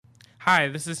Hi,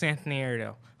 this is Anthony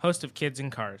Arido, host of Kids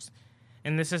and Cars,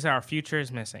 and this is Our Future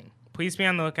is Missing. Please be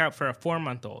on the lookout for a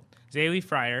 4-month-old, Zaylee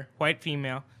Fryer, white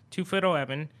female,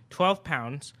 2'11", 12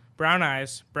 pounds, brown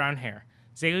eyes, brown hair.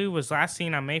 Zaylee was last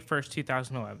seen on May 1st,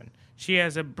 2011. She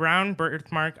has a brown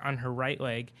birthmark on her right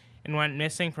leg and went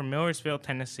missing from Millersville,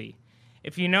 Tennessee.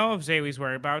 If you know of Zaylee's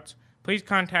whereabouts, please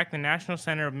contact the National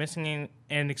Center of Missing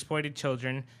and Exploited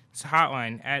Children's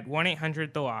hotline at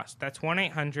 1-800-THE-LOST. That's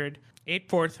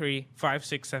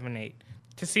 1-800-843-5678.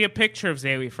 To see a picture of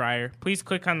Zaylee Fryer, please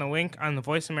click on the link on the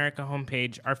Voice America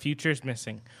homepage, Our Future is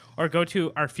Missing, or go to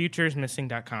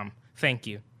ourfutureismissing.com. Thank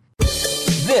you.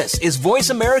 This is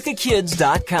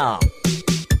VoiceAmericaKids.com.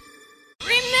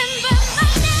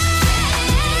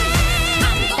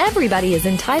 Everybody is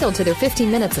entitled to their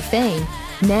 15 minutes of fame.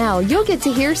 Now you'll get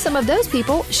to hear some of those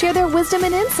people share their wisdom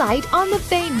and insight on the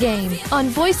Fame Game on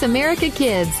Voice America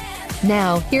Kids.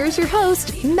 Now, here's your host,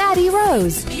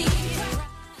 MaddieRose.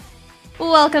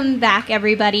 Welcome back,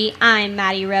 everybody. I'm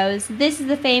MaddieRose. This is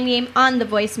the Fame Game on the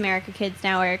Voice America Kids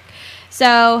Network.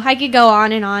 So I could go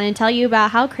on and tell you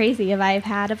about how crazy I've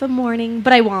had of a morning,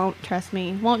 but I won't, trust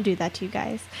me. Won't do that to you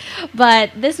guys.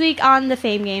 But this week on the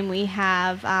Fame Game, we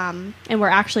have, and we're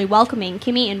actually welcoming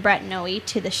Kimmie and Brett Noe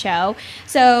to the show.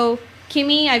 So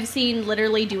Kimmie, I've seen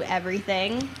literally do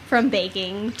everything from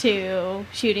baking to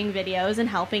shooting videos and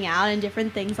helping out and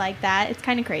different things like that. It's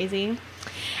kind of crazy.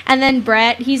 And then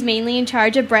Brett, he's mainly in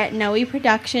charge of Brett Noe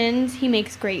Productions. He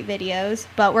makes great videos,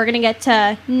 but we're going to get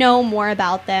to know more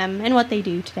about them and what they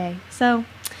do today. So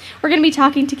we're going to be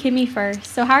talking to Kimmie first.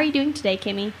 So how are you doing today,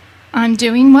 Kimmie? I'm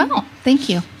doing well. Thank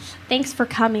you. Thanks for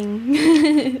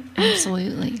coming.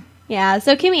 Absolutely. Yeah,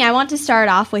 so Kimmie, I want to start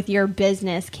off with your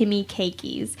business, Kimmie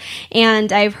Cakies.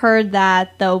 And I've heard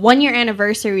that the 1-year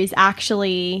anniversary is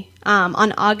actually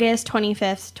on August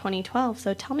 25th, 2012.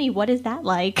 So tell me, what is that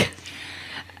like?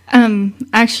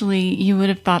 Actually, you would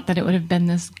have thought that it would have been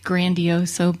this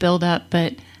grandiose build-up,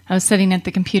 but I was sitting at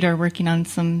the computer working on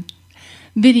some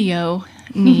video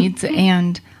needs,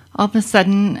 and all of a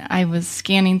sudden I was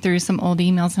scanning through some old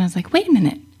emails, and I was like, wait a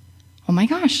minute. Oh my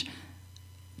gosh.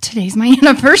 Today's my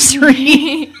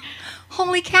anniversary.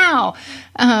 Holy cow.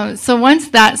 So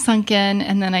once that sunk in,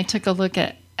 and then I took a look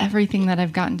at everything that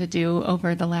I've gotten to do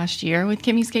over the last year with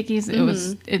Kimmie's Cakies,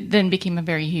 it then became a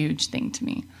very huge thing to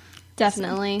me.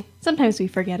 Definitely. Sometimes we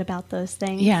forget about those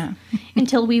things. Yeah.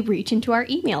 Until we reach into our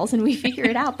emails and we figure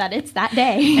it out that it's that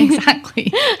day.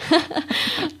 Exactly.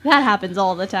 That happens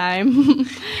all the time.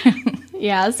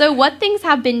 Yeah. So what things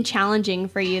have been challenging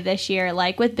for you this year,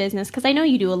 like with business? Because I know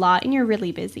you do a lot and you're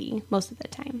really busy most of the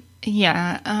time.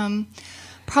 Yeah.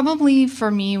 Probably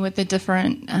for me with the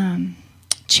different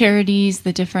charities,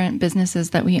 the different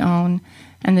businesses that we own,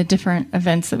 and the different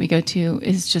events that we go to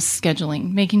is just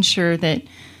scheduling, making sure that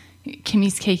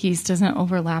Kimmie's Cakies doesn't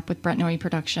overlap with Brett Noe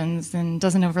Productions and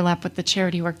doesn't overlap with the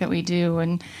charity work that we do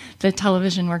and the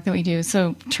television work that we do.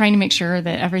 So trying to make sure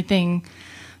that everything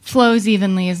flows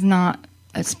evenly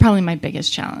it's probably my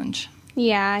biggest challenge.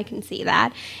 Yeah, I can see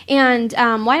that. And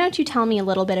why don't you tell me a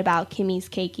little bit about Kimmie's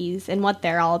Cakies and what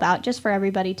they're all about, just for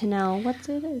everybody to know what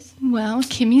it is? Well,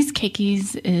 Kimmie's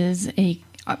Cakies is a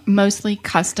mostly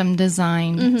custom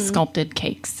designed sculpted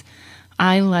cakes.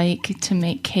 I like to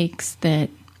make cakes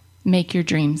that make your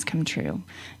dreams come true,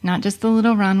 not just the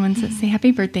little round ones that say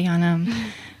happy birthday on them.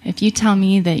 If you tell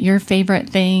me that your favorite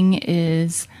thing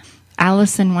is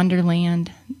Alice in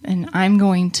Wonderland, and I'm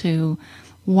going to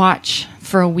watch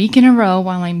for a week in a row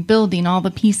while I'm building all the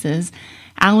pieces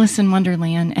Alice in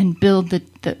Wonderland and build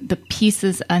the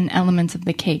pieces and elements of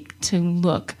the cake to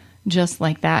look just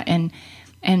like that. And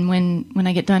when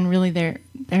I get done, really they're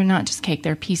not just cake,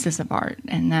 they're pieces of art,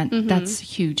 and that's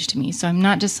huge to me. So I'm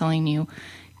not just selling you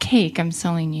cake, I'm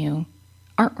selling you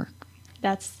artwork.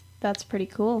 That's pretty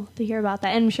cool to hear about that.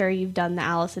 And I'm sure you've done the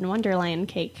Alice in Wonderland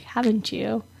cake, haven't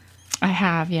you? I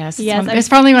have, yes. It's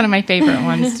probably one of my favorite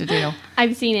ones to do.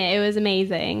 I've seen it. It was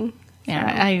amazing.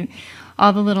 Yeah,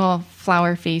 all the little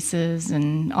flower faces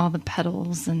and all the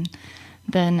petals, and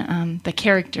then the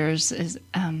characters is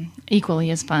equally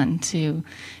as fun to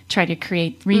try to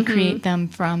recreate them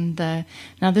from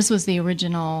now this was the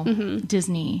original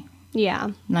Disney. Yeah.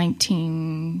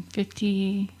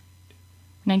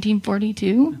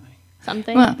 1942?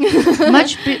 Something. Well,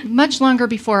 much longer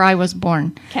before I was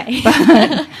born. Okay.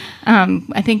 But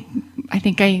I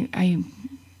think I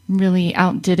really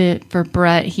outdid it for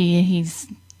Brett. He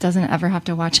doesn't ever have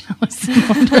to watch Alice in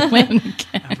Wonderland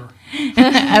again.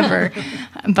 Ever.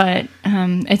 But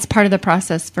it's part of the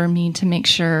process for me to make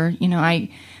sure,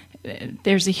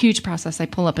 there's a huge process. I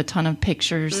pull up a ton of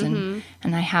pictures and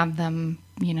I have them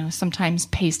sometimes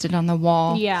pasted on the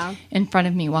wall in front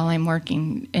of me while I'm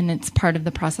working. And it's part of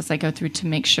the process I go through to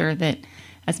make sure that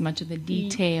as much of the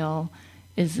detail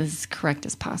is as correct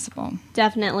as possible.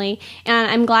 Definitely. And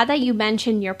I'm glad that you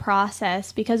mentioned your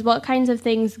process, because what kinds of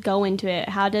things go into it?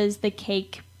 How does the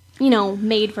cake,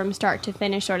 made from start to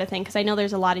finish sort of thing? Because I know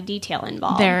there's a lot of detail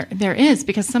involved. There is,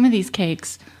 because some of these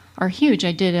cakes are huge.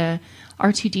 I did a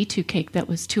R2-D2 cake that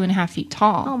was 2.5 feet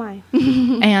tall. Oh my.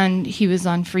 And he was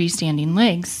on freestanding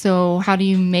legs. So how do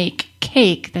you make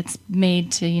cake that's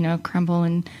made to, crumble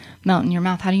and melt in your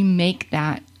mouth? How do you make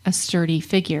that a sturdy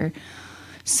figure?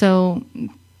 So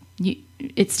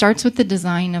it starts with the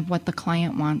design of what the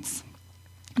client wants.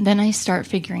 Then I start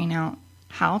figuring out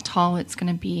how tall it's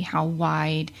going to be, how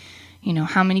wide,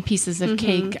 how many pieces of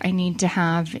cake I need to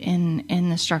have in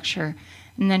the structure.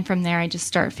 And then from there, I just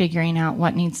start figuring out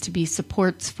what needs to be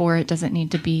supports for it. Does it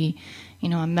need to be,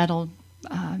 a metal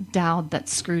dowel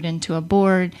that's screwed into a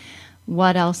board?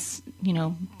 What else,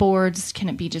 boards? Can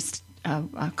it be just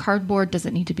a cardboard? Does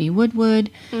it need to be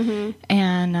wood?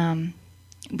 And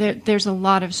there's a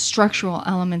lot of structural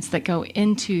elements that go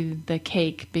into the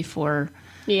cake before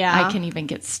I can even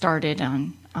get started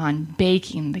on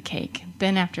baking the cake.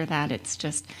 Then after that, it's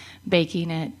just baking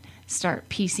it, start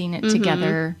piecing it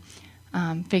together,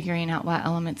 figuring out what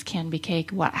elements can be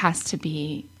cake, what has to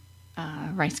be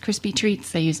Rice Krispie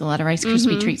treats. I use a lot of Rice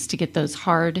Krispie treats to get those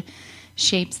hard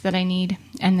shapes that I need,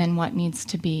 and then what needs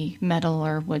to be metal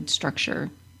or wood structure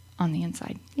on the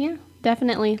inside. Yeah,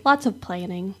 definitely. Lots of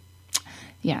planning.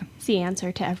 Yeah. It's the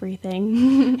answer to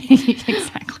everything.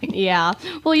 Exactly. Yeah.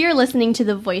 Well, you're listening to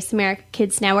the Voice America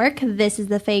Kids Network. This is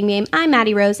the Fame Game. I'm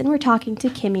MaddieRose, and we're talking to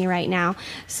Kimmie right now.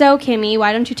 So, Kimmie,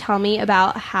 why don't you tell me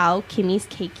about how Kimmie's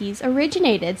Cakies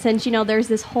originated? Since, there's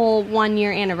this whole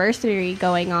 1-year anniversary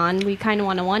going on, we kind of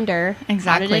want to wonder,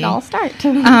 how did it all start?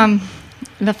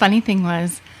 The funny thing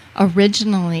was,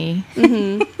 originally,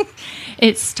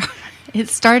 it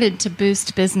started to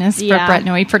boost business for Brett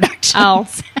Noe Productions. Oh,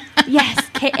 yes.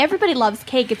 Everybody loves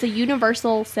cake. It's a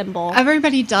universal symbol.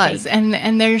 Everybody does.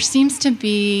 And there seems to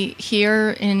be,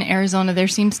 here in Arizona, there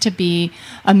seems to be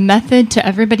a method to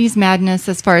everybody's madness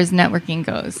as far as networking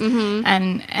goes.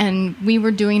 And we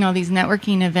were doing all these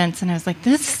networking events, and I was like,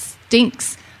 this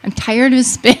stinks. I'm tired of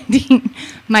spending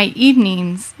my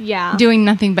evenings doing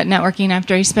nothing but networking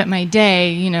after I spent my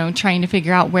day, trying to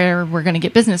figure out where we're going to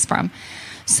get business from.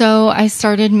 So I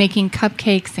started making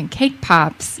cupcakes and cake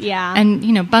pops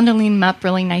and, bundling them up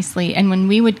really nicely. And when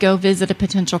we would go visit a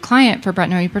potential client for Brett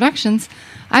Noe Productions,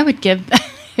 I would give,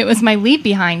 it was my leave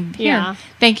behind. Here,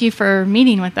 thank you for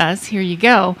meeting with us. Here you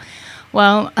go.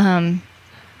 Well,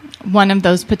 one of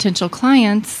those potential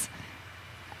clients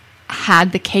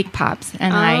had the cake pops,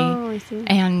 and I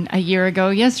and a year ago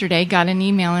yesterday got an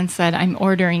email and said, I'm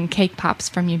ordering cake pops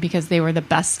from you because they were the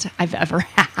best I've ever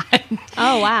had.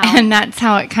 Oh, wow. And that's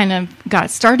how it kind of got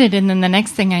started. And then the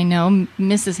next thing I know,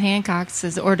 Mrs. Hancock's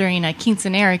is ordering a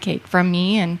quinceanera cake from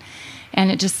me, and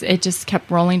it just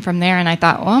kept rolling from there. And I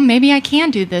thought, well, maybe I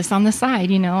can do this on the side,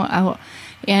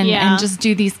 and just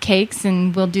do these cakes,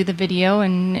 and we'll do the video,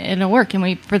 and it'll work.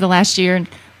 And for the last year,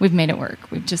 we've made it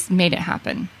work. We've just made it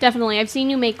happen. Definitely. I've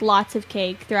seen you make lots of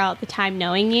cake throughout the time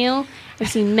knowing you. I've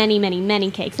seen many, many,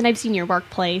 many cakes, and I've seen your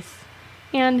workplace,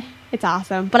 and it's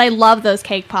awesome. But I love those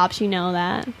cake pops. You know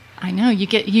that. I know.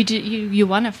 You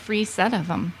won a free set of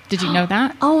them. Did you know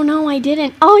that? Oh, no, I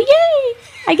didn't. Oh, yay!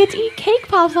 I get to eat cake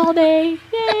pops all day. Yay!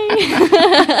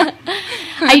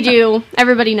 I do.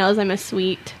 Everybody knows I'm a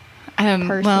sweet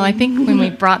person. Well, I think when we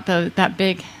brought that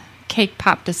big cake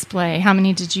pop display, how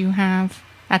many did you have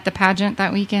at the pageant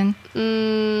that weekend?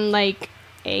 Like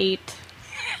 8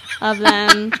 of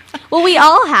them. Well, we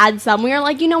all had some. We were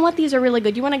like, you know what? These are really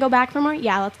good. You want to go back for more?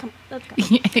 Yeah, let's come. Let's go.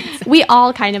 Yeah, exactly. We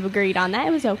all kind of agreed on that.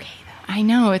 It was okay, though. I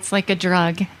know. It's like a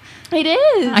drug. It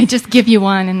is. I just give you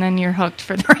one, and then you're hooked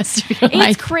for the rest of your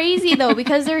life. It's crazy, though,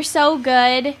 because they're so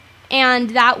good. And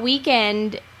that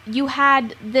weekend, you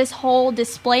had this whole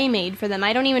display made for them.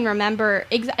 I don't even remember.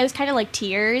 It was kind of like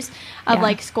tiers of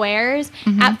like squares.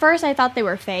 At first, I thought they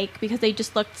were fake because they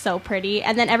just looked so pretty.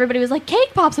 And then everybody was like,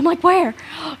 cake pops. I'm like, where?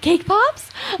 Cake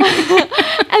pops?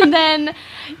 And then,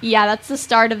 that's the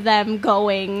start of them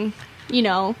going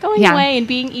away and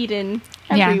being eaten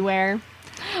everywhere.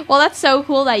 Well, that's so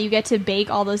cool that you get to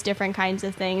bake all those different kinds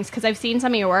of things, because I've seen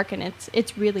some of your work, and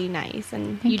it's really nice,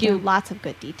 and you do lots of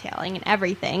good detailing and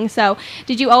everything. So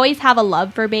did you always have a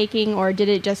love for baking, or did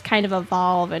it just kind of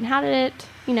evolve, and how did it,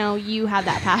 you have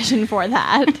that passion for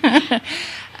that?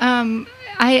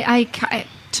 I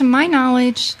to my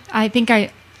knowledge, I think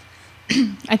I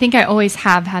always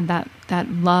have had that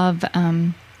love,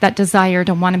 that desire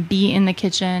to want to be in the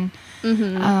kitchen,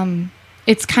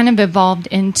 It's kind of evolved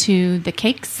into the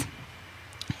cakes.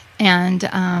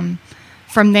 And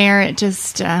from there, it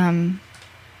just,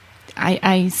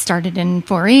 I started in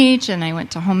 4-H and I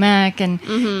went to home ec. And,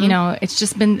 it's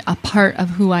just been a part of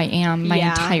who I am my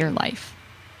entire life.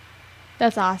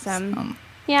 That's awesome. So,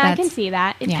 yeah, I can see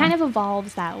that. It kind of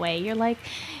evolves that way. You're like,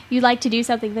 you like to do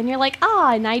something, then you're like,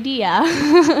 an idea.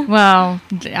 Well,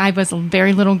 I was a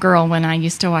very little girl when I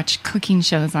used to watch cooking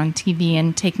shows on TV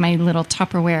and take my little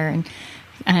Tupperware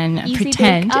and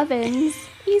pretend.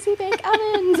 Easy bake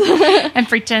ovens. And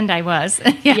pretend I was.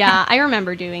 Yeah, I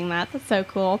remember doing that. That's so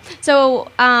cool.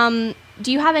 So,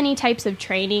 do you have any types of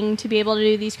training to be able to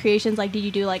do these creations? Like, did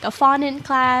you do like a fondant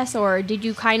class, or did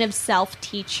you kind of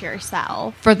self-teach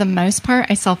yourself? For the most part,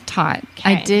 I self-taught.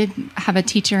 Okay. I did have a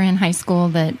teacher in high school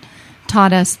that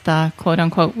taught us the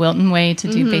quote-unquote Wilton way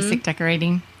to do basic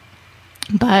decorating.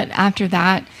 But after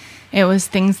that, it was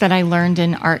things that I learned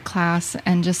in art class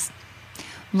and just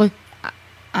look.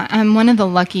 I'm one of the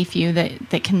lucky few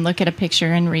that can look at a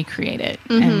picture and recreate it.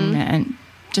 And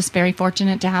just very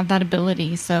fortunate to have that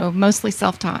ability. So mostly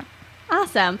self-taught.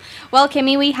 Awesome. Well,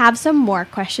 Kimmie, we have some more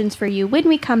questions for you when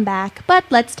we come back, but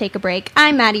let's take a break.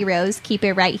 I'm MaddieRose. Keep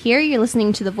it right here. You're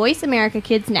listening to the Voice America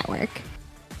Kids Network.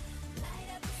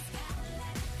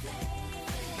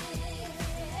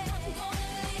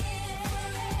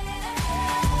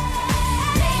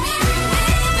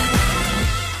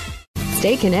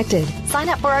 Stay connected. Sign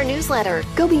up for our newsletter.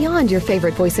 Go beyond your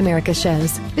favorite Voice America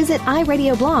shows. Visit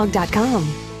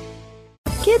iradioblog.com.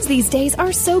 Kids these days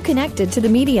are so connected to the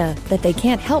media that they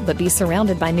can't help but be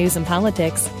surrounded by news and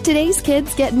politics. Today's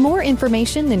kids get more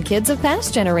information than kids of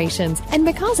past generations, and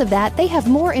because of that, they have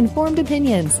more informed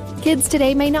opinions. Kids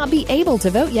today may not be able to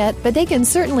vote yet, but they can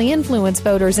certainly influence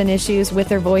voters and issues with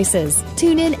their voices.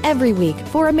 Tune in every week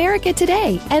for America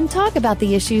Today and talk about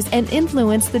the issues and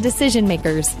influence the decision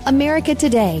makers. America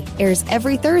Today airs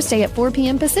every Thursday at 4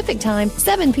 p.m. Pacific Time,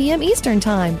 7 p.m. Eastern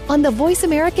Time on the Voice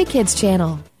America Kids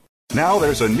channel. Now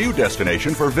there's a new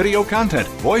destination for video content,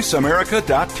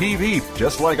 voiceamerica.tv,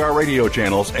 just like our radio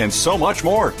channels and so much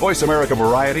more. Voice America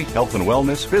Variety, Health and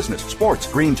Wellness, Business, Sports,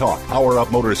 Green Talk, Power Up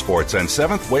Motorsports, and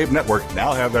Seventh Wave Network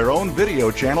now have their own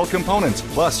video channel components.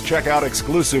 Plus, check out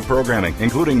exclusive programming,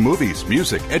 including movies,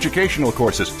 music, educational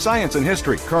courses, science and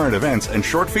history, current events, and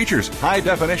short features.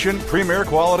 High-definition, premier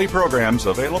quality programs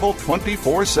available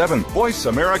 24/7.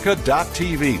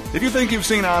 VoiceAmerica.tv. If you think you've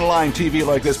seen online TV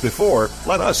like this before,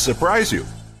 let us surprise you.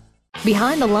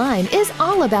 Behind the Line is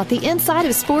all about the inside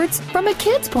of sports from a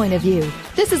kid's point of view.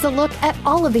 This is a look at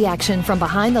all of the action from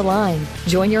behind the line.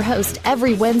 Join your host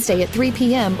every Wednesday at 3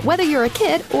 p.m., whether you're a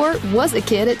kid or was a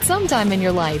kid at some time in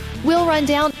your life. We'll run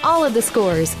down all of the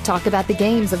scores, talk about the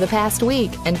games of the past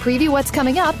week, and preview what's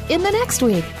coming up in the next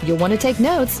week. You'll want to take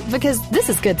notes because this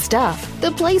is good stuff.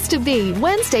 The place to be,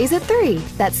 Wednesdays at 3.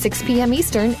 That's 6 p.m.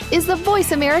 Eastern, is the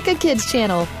Voice America Kids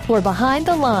channel for Behind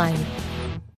the Line.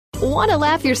 Want to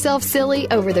laugh yourself silly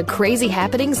over the crazy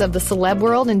happenings of the celeb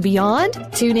world and beyond?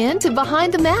 Tune in to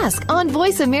Behind the Mask on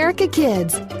Voice America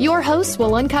Kids. Your hosts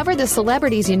will uncover the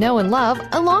celebrities you know and love,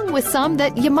 along with some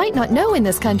that you might not know in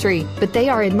this country, but they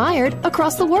are admired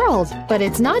across the world. But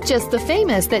it's not just the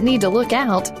famous that need to look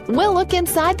out. We'll look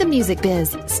inside the music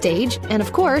biz, stage, and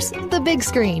of course, the big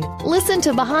screen. Listen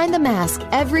to Behind the Mask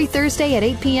every Thursday at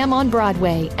 8 p.m. on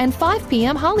Broadway and 5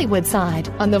 p.m. Hollywood side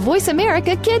on the Voice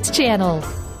America Kids channel.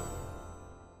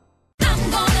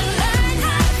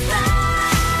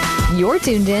 You're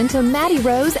tuned in to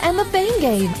MaddieRose and the Fame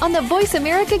Game on the Voice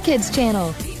America Kids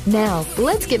channel. Now,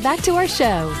 let's get back to our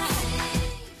show.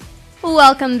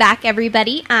 Welcome back,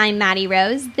 everybody. I'm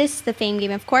MaddieRose. This is the Fame Game,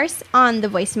 of course, on the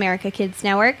Voice America Kids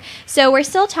Network. So we're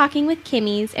still talking with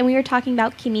Kimmie's, and we were talking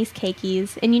about Kimmie's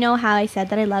Cakies. And you know how I said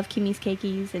that I love Kimmie's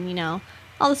Cakies and, you know,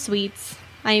 all the sweets.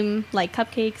 I'm like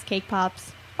cupcakes, cake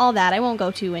pops, all that. I won't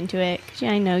go too into it because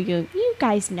I know you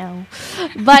guys know.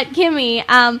 But Kimmie,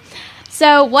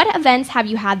 so what events have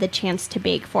you had the chance to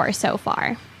bake for so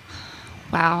far?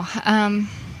 Wow.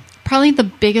 Probably the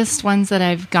biggest ones that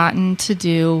I've gotten to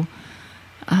do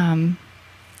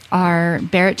are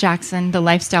Barrett Jackson, the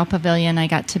Lifestyle Pavilion. I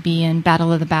got to be in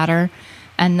Battle of the Batter.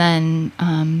 And then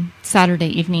Saturday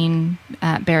evening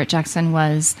at Barrett Jackson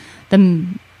was the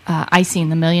icing,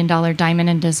 the $1 Million Diamond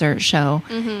and Dessert Show.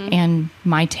 Mm-hmm. And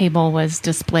my table was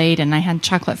displayed, and I had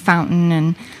chocolate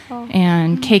fountain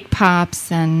and cake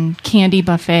pops and candy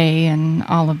buffet and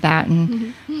all of that.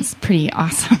 And it's pretty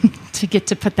awesome to get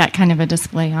to put that kind of a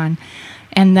display on.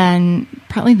 And then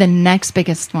probably the next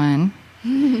biggest one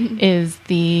is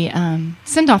the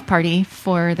send-off party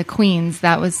for the Queens.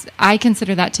 I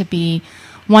consider that to be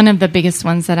one of the biggest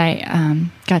ones that I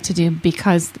got to do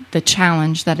because the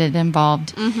challenge that it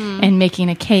involved in making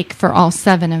a cake for all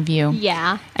 7 of you.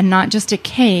 Yeah. And not just a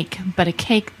cake, but a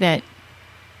cake that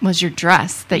was your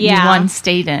dress that you once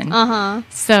stayed in.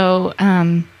 So,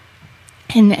 and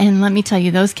let me tell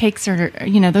you, those cakes are,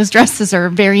 those dresses are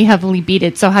very heavily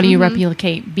beaded. So how do you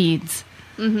replicate beads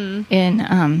in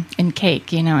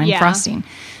cake, and frosting?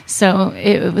 So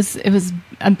it was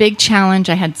a big challenge.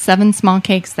 I had 7 small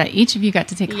cakes that each of you got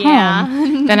to take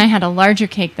home. Then I had a larger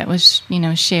cake that was,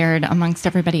 shared amongst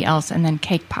everybody else, and then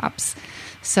cake pops.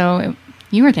 So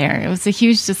you were there. It was a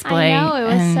huge display. I know, it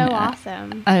was so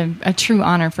awesome. A true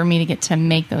honor for me to get to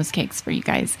make those cakes for you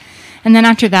guys. And then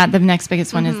after that, the next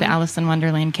biggest one is the Alice in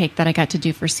Wonderland cake that I got to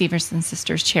do for Severson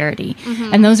Sisters Charity.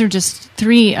 And those are just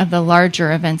 3 of the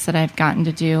larger events that I've gotten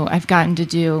to do. I've gotten to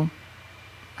do,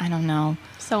 I don't know,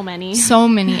 so many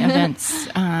events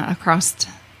across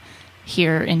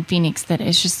here in Phoenix that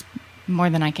it's just more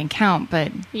than I can count.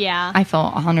 But I feel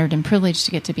honored and privileged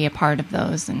to get to be a part of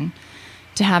those and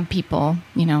to have people,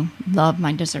 love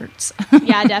my desserts.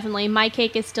 Yeah, definitely. My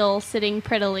cake is still sitting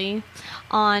prettily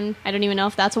on, I don't even know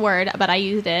if that's a word, but I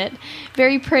used it.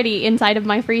 Very pretty inside of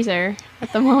my freezer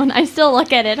at the moment. I still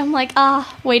look at it. I'm like,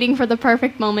 waiting for the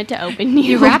perfect moment to open.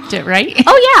 You wrapped it, right?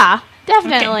 Oh, yeah.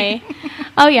 Definitely. Okay.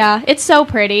 Oh, yeah. It's so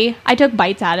pretty. I took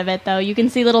bites out of it, though. You can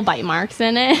see little bite marks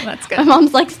in it. That's good. My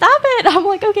mom's like, stop it. I'm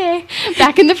like, okay.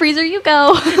 Back in the freezer you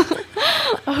go.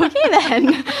 Okay,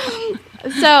 then.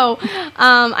 So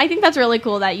I think that's really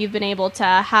cool that you've been able to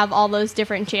have all those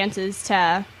different chances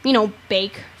to,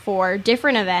 bake for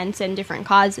different events and different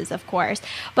causes, of course.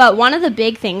 But one of the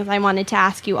big things I wanted to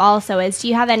ask you also is, do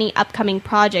you have any upcoming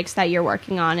projects that you're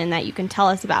working on and that you can tell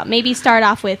us about? Maybe start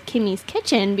off with Kimmie's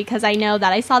Kitchen, because I know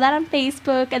that I saw that on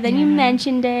Facebook and then you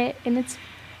mentioned it, and it's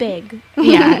big.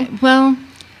 Yeah. Well,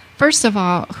 first of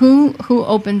all, who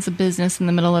opens a business in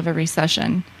the middle of a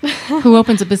recession? Who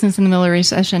opens a business in the middle of a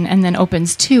recession and then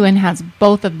opens 2 and has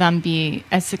both of them be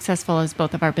as successful as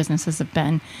both of our businesses have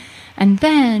been? And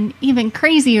then, even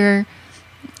crazier,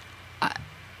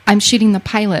 I'm shooting the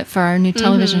pilot for our new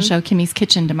television show, Kimmie's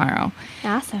Kitchen, tomorrow.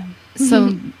 Awesome.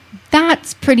 So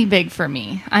that's pretty big for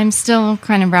me. I'm still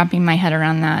kind of wrapping my head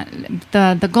around that.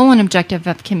 The goal and objective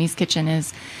of Kimmie's Kitchen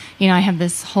is, I have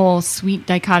this whole sweet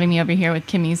dichotomy over here with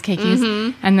Kimmie's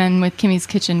Cakies. And then with Kimmie's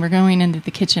Kitchen, we're going into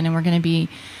the kitchen and we're going to be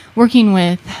working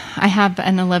with, I have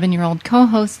an 11-year-old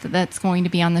co-host that's going to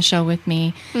be on the show with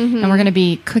me. And we're going to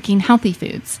be cooking healthy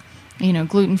foods,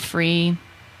 gluten-free,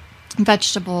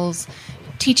 vegetables,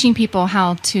 teaching people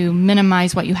how to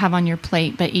minimize what you have on your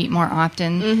plate but eat more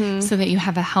often so that you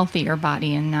have a healthier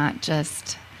body and not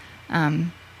just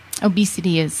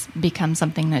obesity has become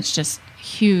something that's just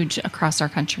huge across our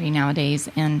country nowadays.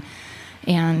 And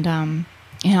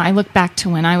I look back to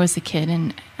when I was a kid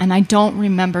and I don't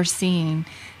remember seeing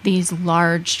these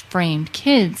large framed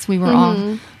kids. We were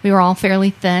all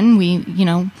fairly thin. We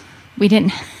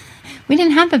didn't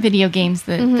have the video games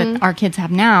that our kids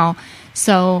have now.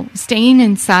 So staying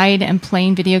inside and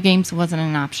playing video games wasn't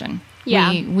an option.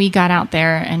 Yeah. We got out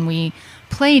there and we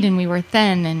played and we were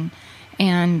thin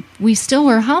and we still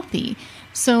were healthy.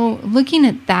 So looking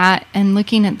at that and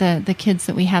looking at the kids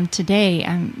that we have today,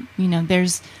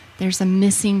 there's a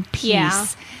missing piece. Yeah.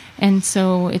 And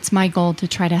so it's my goal to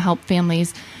try to help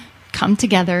families come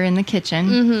together in the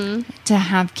kitchen to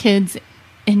have kids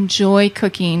enjoy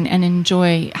cooking and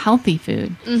enjoy healthy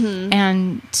food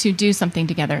and to do something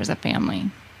together as a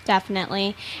family.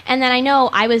 Definitely. And then I know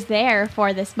I was there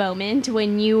for this moment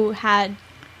when you had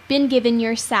been given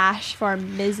your sash for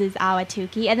Mrs.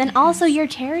 Awatuki, and then also your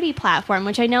charity platform,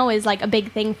 which I know is like a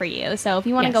big thing for you. So if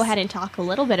you want to go ahead and talk a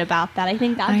little bit about that, I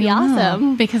think that'd be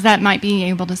awesome. Because that might be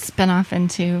able to spin off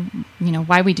into,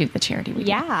 why we do the charity we do.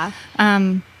 Yeah.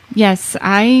 Yes,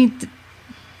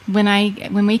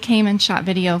 when we came and shot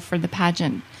video for the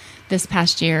pageant this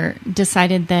past year,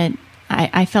 decided that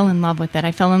I fell in love with it.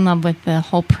 I fell in love with the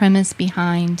whole premise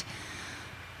behind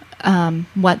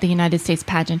what the United States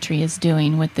pageantry is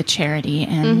doing with the charity.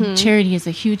 And charity is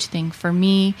a huge thing for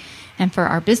me and for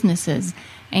our businesses.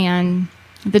 And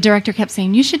the director kept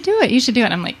saying, you should do it. You should do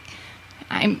it. I'm like,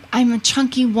 I'm a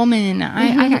chunky woman.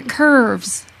 I got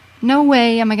curves. No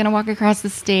way am I going to walk across the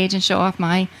stage and show off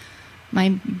my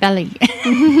belly.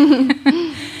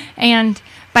 And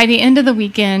by the end of the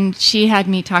weekend, she had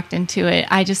me talked into it.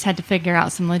 I just had to figure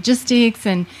out some logistics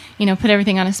and, put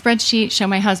everything on a spreadsheet, show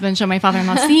my husband, show my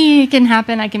father-in-law, see, it can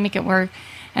happen. I can make it work.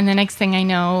 And the next thing I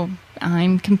know,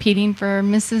 I'm competing for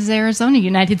Mrs. Arizona,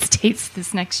 United States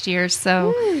this next year.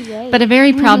 So, but a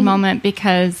very proud moment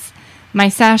because my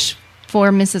sash for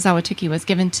Mrs. Awatuki was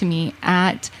given to me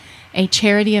at a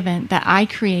charity event that I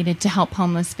created to help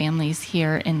homeless families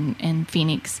here in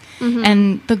Phoenix.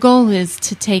 And the goal is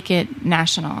to take it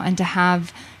national and to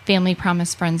have Family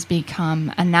Promise Friends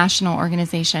become a national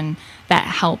organization that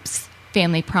helps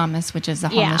Family Promise, which is a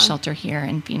homeless shelter here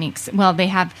in Phoenix. Well, they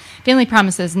have Family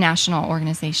Promise's national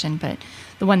organization, but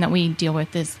the one that we deal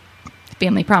with is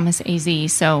Family Promise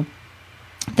AZ. So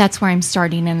that's where I'm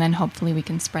starting, and then hopefully we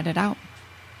can spread it out.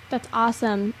 That's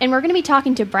awesome. And we're going to be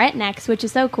talking to Brett next, which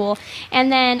is so cool.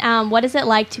 And then what is it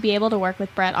like to be able to work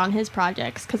with Brett on his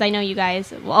projects? Because I know you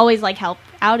guys will always like help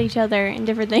out each other and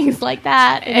different things like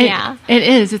that. And It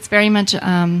is. It's very much,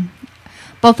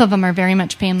 both of them are very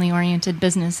much family-oriented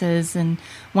businesses. And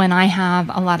when I have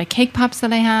a lot of cake pops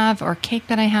that I have or cake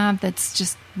that I have that's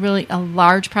just really a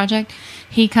large project,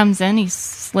 he comes in, he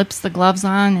slips the gloves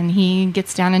on, and he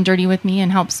gets down and dirty with me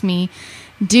and helps me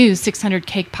do 600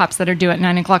 cake pops that are due at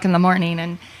 9 o'clock in the morning.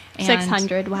 And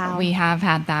 600, wow. We have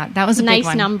had that. That was a big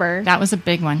one. Nice number. That was a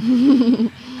big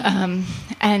one.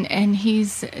 And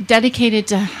he's dedicated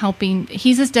to helping,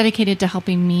 he's as dedicated to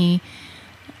helping me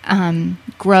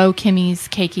grow Kimmie's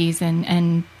Cakies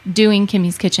and doing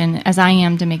Kimmie's Kitchen as I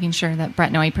am to making sure that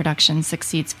Brett Noe Productions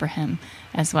succeeds for him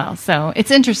as well. So it's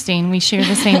interesting. We share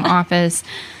the same office.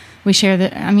 We share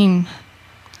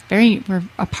we're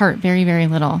apart very, very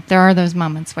little. There are those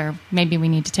moments where maybe we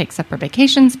need to take separate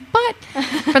vacations, but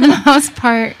for the most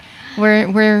part,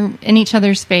 we're in each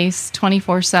other's space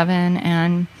 24/7,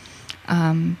 and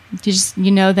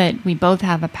you know that we both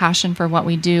have a passion for what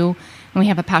we do, and we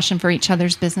have a passion for each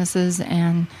other's businesses,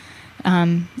 and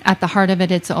at the heart of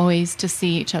it, it's always to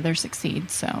see each other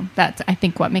succeed. So that's, I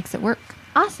think, what makes it work.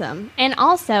 Awesome. And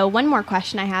also, one more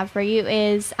question I have for you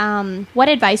is, what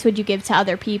advice would you give to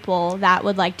other people that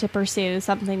would like to pursue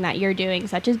something that you're doing,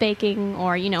 such as baking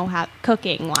or,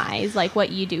 cooking-wise, like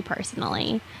what you do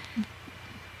personally?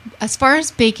 As far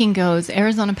as baking goes,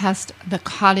 Arizona passed the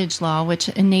cottage law, which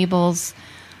enables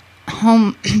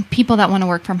people that want to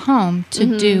work from home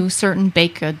to do certain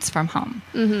baked goods from home.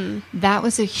 That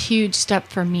was a huge step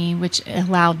for me, which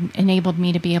enabled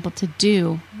me to be able to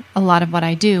do a lot of what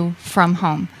I do from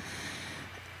home.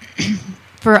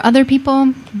 For other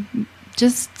people,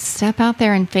 just step out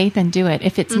there in faith and do it.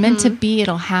 If it's meant to be,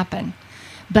 it'll happen.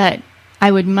 But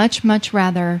I would much, much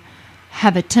rather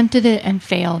have attempted it and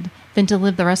failed than to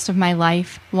live the rest of my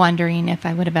life wondering if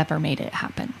I would have ever made it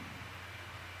happen.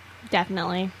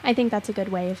 Definitely. I think that's a good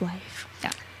way of life.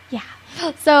 Yeah.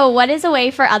 So what is a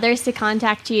way for others to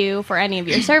contact you for any of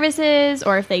your services,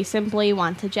 or if they simply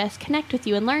want to just connect with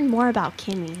you and learn more about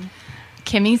Kimmie?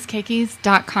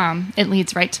 KimmiesCakies.com. It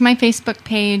leads right to my Facebook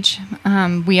page.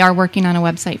 We are working on a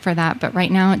website for that, but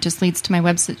right now it just leads to my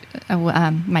website,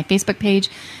 my Facebook page.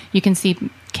 You can see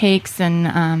cakes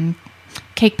and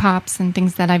cake pops and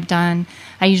things that I've done.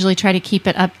 I usually try to keep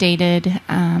it updated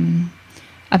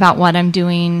about what I'm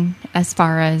doing as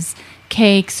far as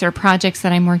cakes or projects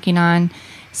that I'm working on.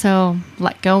 So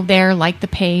go there, like the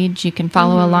page. You can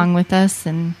follow along with us,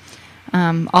 and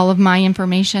all of my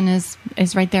information is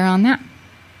right there on that.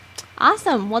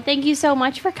 Awesome. Well, thank you so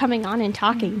much for coming on and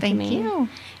talking to me. Thank you.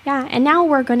 Yeah, and now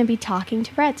we're going to be talking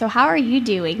to Brett. So how are you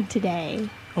doing today?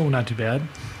 Oh, not too bad.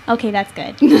 Okay, that's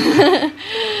good.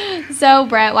 So,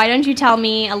 Brett, why don't you tell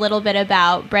me a little bit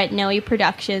about Brett Noe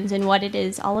Productions and what it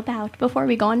is all about before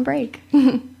we go on break?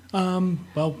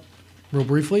 Well, real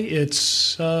briefly,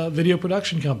 it's a video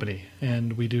production company,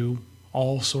 and we do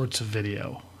all sorts of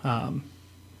video.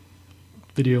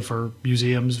 Video for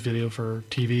museums, video for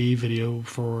TV, video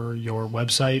for your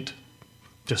website.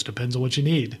 Just depends on what you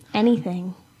need.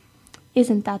 Anything.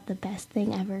 Isn't that the best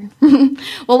thing ever?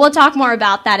 Well, we'll talk more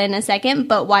about that in a second,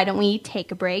 but why don't we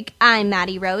take a break? I'm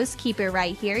MaddieRose. Keep it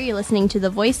right here. You're listening to the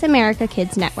Voice America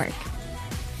Kids Network.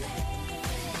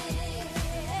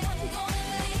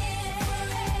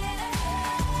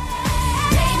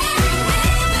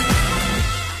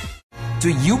 Do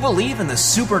you believe in the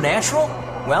supernatural?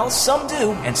 Well, some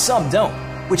do and some don't,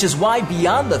 which is why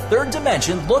Beyond the Third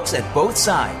Dimension looks at both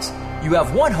sides. You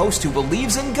have one host who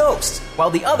believes in ghosts,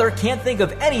 while the other can't think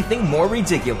of anything more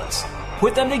ridiculous.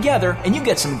 Put them together and you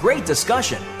get some great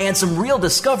discussion and some real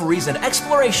discoveries and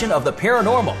exploration of the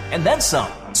paranormal, and then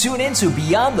some. Tune in to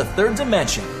Beyond the Third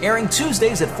Dimension, airing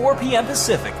Tuesdays at 4 p.m.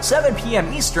 Pacific, 7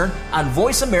 p.m. Eastern on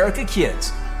Voice America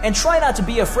Kids. And try not to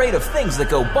be afraid of things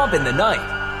that go bump in the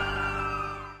night.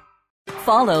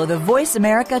 follow the Voice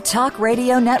America Talk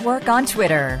Radio Network on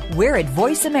Twitter. We're at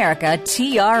Voice America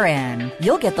TRN.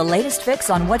 You'll get the latest fix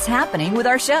on what's happening with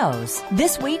our shows,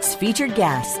 this week's featured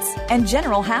guests, and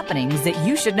general happenings that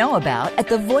you should know about at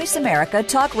the Voice America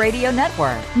Talk Radio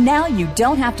Network. Now you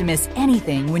don't have to miss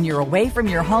anything when you're away from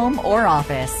your home or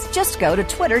office. Just go to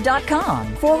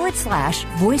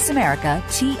twitter.com/Voice America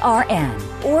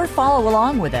TRN or follow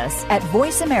along with us at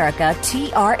Voice America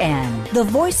TRN, the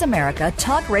Voice America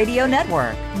Talk Radio Network.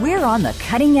 We're on the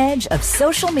cutting edge of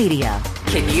social media.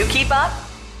 Can you keep up?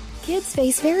 Kids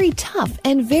face very tough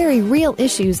and very real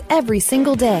issues every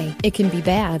single day. It can be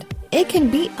bad. It can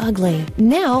be ugly.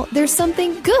 Now there's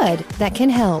something good that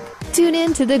can help. Tune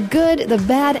in to The Good, the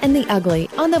Bad, and the Ugly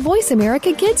on the Voice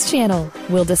America Kids channel.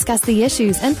 We'll discuss the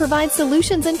issues and provide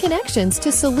solutions and connections to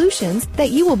solutions that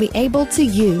you will be able to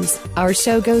use. Our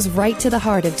show goes right to the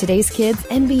heart of today's kids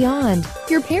and beyond.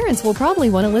 Your parents will probably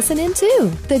want to listen in too.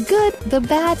 The Good, the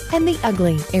Bad, and the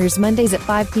Ugly airs Mondays at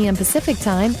 5 p.m. Pacific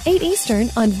Time, 8 Eastern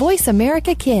on Voice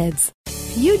America Kids.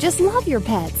 You just love your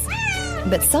pets,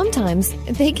 but sometimes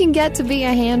they can get to be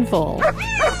a handful.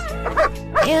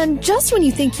 And just when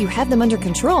you think you have them under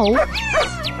control,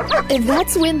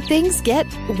 that's when things get,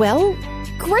 well,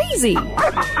 crazy.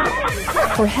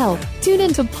 For help, tune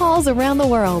in to Paws Around the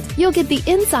World. You'll get the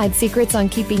inside secrets on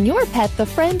keeping your pet the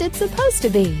friend it's supposed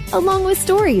to be, along with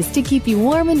stories to keep you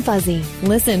warm and fuzzy.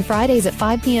 Listen Fridays at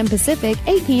 5 p.m. Pacific,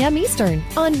 8 p.m. Eastern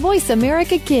on Voice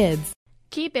America Kids.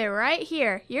 Keep it right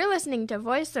here. You're listening to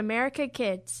Voice America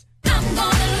Kids.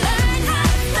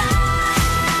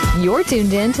 You're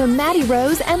tuned in to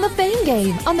MaddieRose and the Fame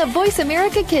Game on the Voice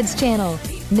America Kids channel.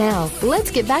 Now,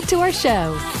 let's get back to our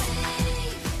show.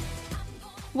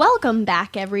 Welcome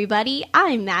back, everybody.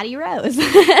 I'm MaddieRose.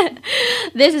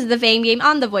 This is the Fame Game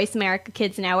on the Voice America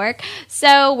Kids Network.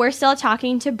 So we're still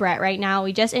talking to Brett right now.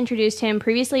 We just introduced him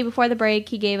previously before the break.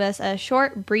 He gave us a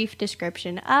short, brief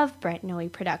description of Brett Noe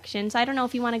Productions. I don't know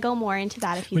if you want to go more into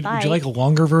that if you'd like. Would you like a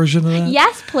longer version of that?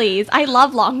 Yes, please. I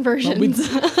love long versions.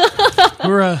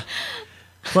 Well,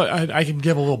 I can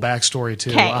give a little backstory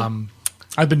too. Okay.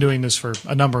 I've been doing this for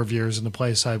a number of years in the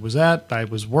place I was at. I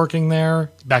was working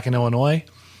there back in Illinois,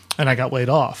 and I got laid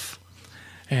off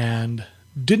and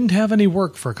didn't have any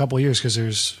work for a couple of years because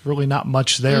there's really not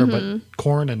much there but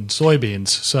corn and soybeans.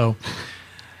 So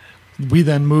we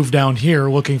then moved down here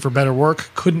looking for better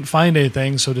work, couldn't find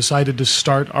anything, so decided to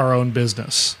start our own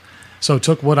business. So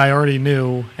took what I already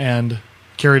knew and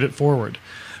carried it forward.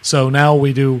 So now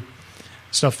we do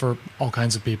stuff for all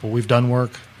kinds of people. We've done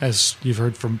work, as you've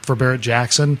heard, for Barrett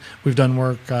Jackson. We've done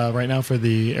work right now for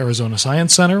the Arizona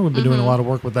Science Center. We've been doing a lot of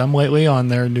work with them lately on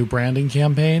their new branding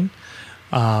campaign.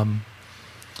 And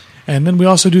then we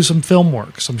also do some film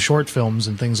work, some short films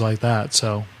and things like that.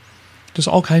 So just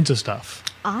all kinds of stuff.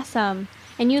 Awesome.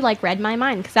 And you read my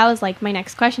mind, because that was my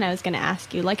next question I was going to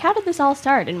ask you. How did this all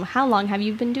start and how long have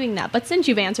you been doing that? But since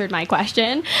you've answered my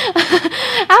question,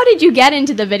 how did you get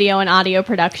into the video and audio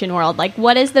production world?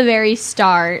 What is the very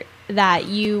start that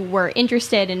you were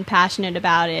interested and passionate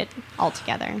about it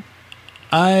altogether?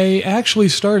 I actually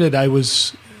started, I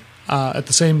was at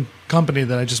the same company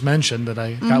that I just mentioned that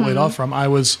I got laid off from. I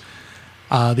was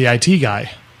the IT guy.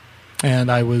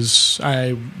 And I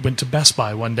went to Best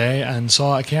Buy one day and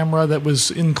saw a camera that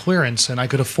was in clearance and I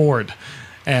could afford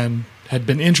and had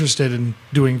been interested in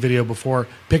doing video before,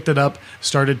 picked it up,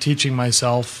 started teaching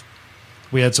myself.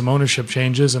 We had some ownership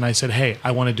changes and I said, hey,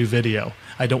 I want to do video.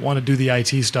 I don't want to do the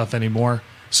IT stuff anymore.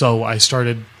 So I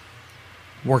started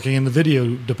working in the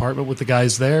video department with the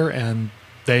guys there, and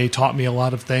they taught me a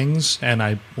lot of things and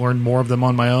I learned more of them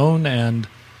on my own, and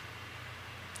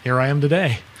here I am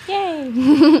today.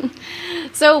 Yay!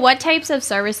 So what types of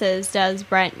services does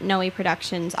Brett Noe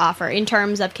Productions offer in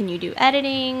terms of, can you do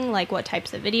editing? What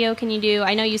types of video can you do?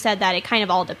 I know you said that it kind of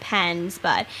all depends,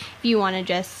 but if you want to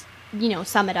just,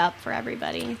 sum it up for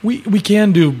everybody. We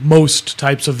can do most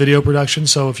types of video production.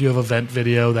 So if you have event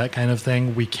video, that kind of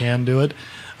thing, we can do it.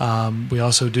 We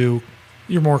also do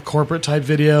your more corporate type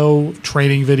video,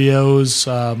 training videos,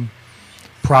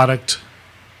 product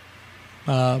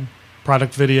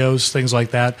videos, things like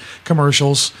that,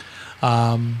 commercials,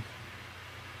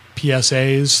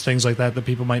 PSAs, things like that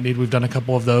people might need. We've done a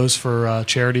couple of those for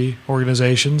charity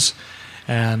organizations,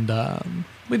 and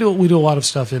we do a lot of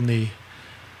stuff in the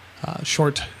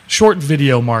short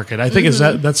video market. I think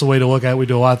that's the way to look at it. We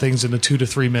do a lot of things in the 2 to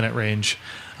 3 minute range.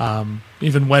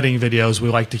 Even wedding videos, we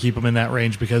like to keep them in that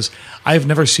range because I've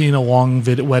never seen a long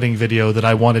wedding video that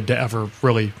I wanted to ever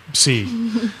really see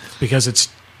because it's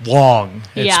long.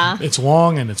 It's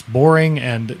long and it's boring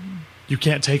and you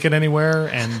can't take it anywhere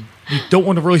and you don't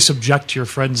want to really subject your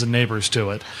friends and neighbors to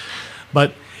it.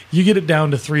 But you get it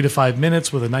down to 3 to 5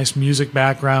 minutes with a nice music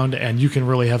background, and you can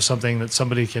really have something that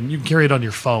you can carry it on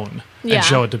your phone and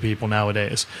show it to people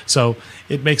nowadays. So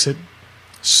it makes it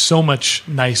so much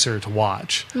nicer to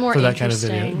watch for that kind of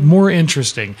video. More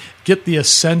interesting. Get the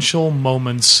essential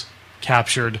moments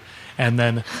captured and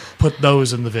then put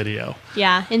those in the video.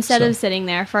 Yeah, instead of sitting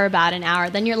there for about an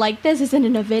hour, then you're like, this isn't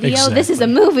in a video, this is a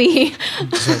movie.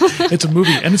 It's a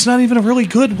movie, and it's not even a really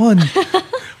good one.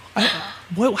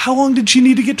 How long did she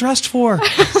need to get dressed for?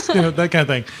 That kind of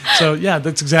thing. So, yeah,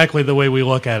 that's exactly the way we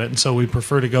look at it, and so we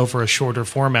prefer to go for a shorter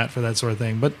format for that sort of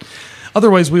thing. But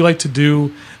otherwise, we like to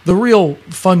do the real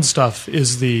fun stuff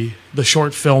is the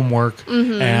short film work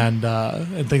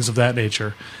and things of that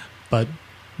nature.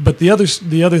 But the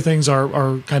other things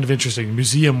are kind of interesting.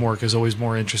 Museum work is always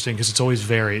more interesting because it's always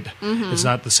varied. It's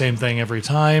not the same thing every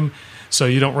time, so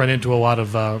you don't run into a lot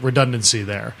of redundancy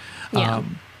there. Yeah.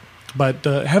 But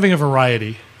having a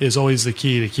variety is always the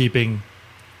key to keeping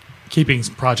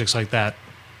projects like that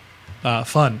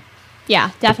fun.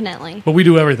 Yeah, definitely. But we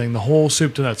do everything, the whole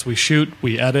soup to nuts. We shoot,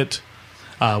 we edit,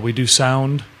 we do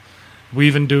sound. We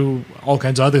even do all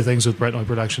kinds of other things with Brett Noe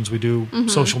Productions. We do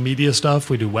social media stuff.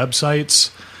 We do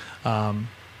websites.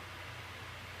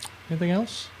 Anything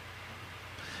else?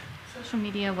 Social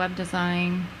media, web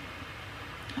design,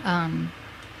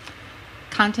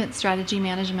 content strategy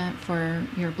management for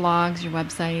your blogs, your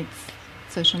websites,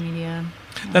 social media.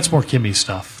 That's more Kimmie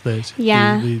stuff. The See,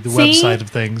 website of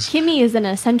things. Kimmie is an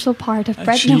essential part of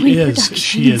Brett Noe Productions.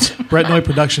 She is. Brett Noe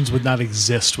Productions would not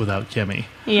exist without Kimmie.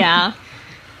 Yeah.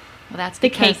 Well, that's the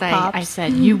because cake pops. I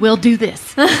said, you will do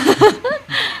this.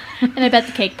 And I bet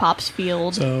the cake pops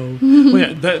fueled. So,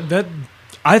 that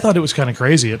I thought it was kind of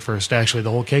crazy at first, actually.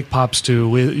 The whole cake pops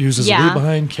to use as a leave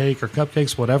behind cake or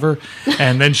cupcakes, whatever.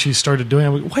 And then she started doing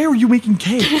it. Why are you making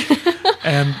cake?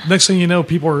 And next thing you know,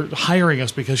 people are hiring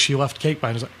us because she left cake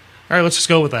behind. I was like, all right, let's just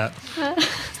go with that.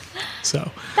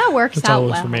 So that works that's out all it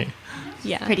was well for me.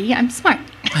 Yeah. Pretty, I'm smart.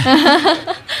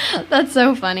 That's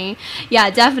so funny. Yeah,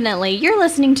 definitely. You're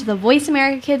listening to the Voice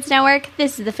America Kids Network.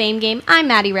 This is the Fame Game. I'm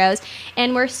MaddieRose,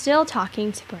 and we're still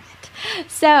talking to Brett.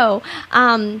 So,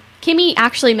 Kimmie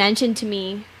actually mentioned to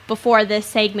me before this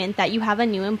segment that you have a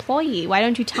new employee. Why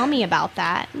don't you tell me about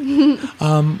that?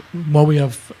 Well, we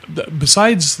have,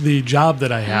 besides the job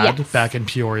that I had back in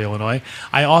Peoria, Illinois,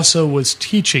 I also was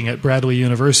teaching at Bradley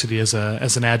University as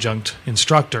an adjunct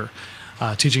instructor,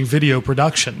 teaching video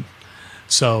production.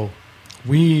 So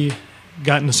we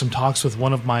got into some talks with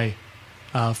one of my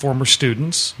former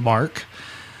students, Mark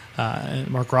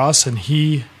Ross, and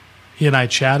he and I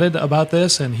chatted about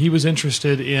this, and he was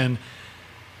interested in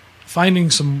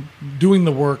doing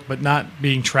the work, but not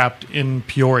being trapped in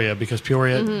Peoria, because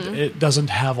Peoria, it doesn't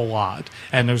have a lot,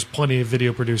 and there's plenty of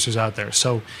video producers out there.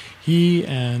 So he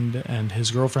and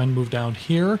his girlfriend moved down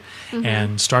here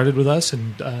and started with us,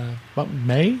 and about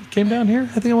May came down here,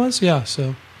 I think it was. Yeah,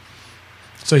 so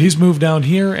he's moved down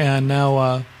here, and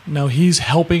now he's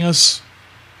helping us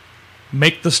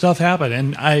make the stuff happen.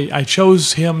 And I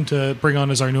chose him to bring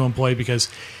on as our new employee because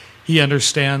he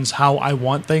understands how I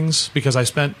want things, because I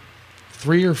spent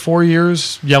 3 or 4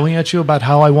 years yelling at you about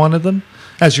how I wanted them,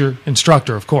 as your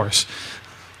instructor, of course.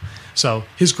 So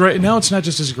his grade, now it's not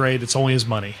just his grade, it's only his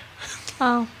money.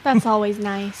 Oh, that's always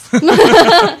nice.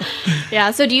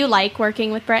 Yeah, so do you like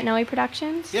working with Brett Noe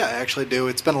Productions? Yeah, I actually do.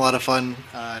 It's been a lot of fun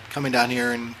coming down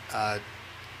here and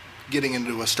getting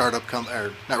into a startup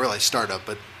or not really startup,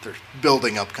 but they're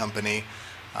building up company.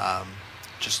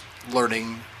 Just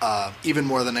learning even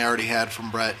more than I already had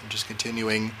from Brett, and just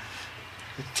continuing.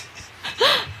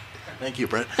 Thank you,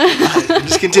 Brett.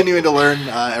 Just continuing to learn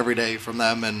every day from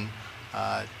them, and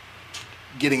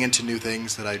getting into new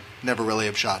things that I never really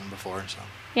have shot in before. So.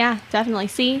 Yeah, definitely.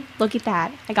 See, look at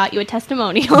that. I got you a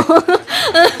testimonial.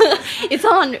 It's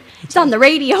on the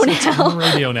radio now. It's on the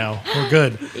radio now. We're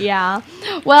good. Yeah.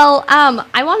 Well,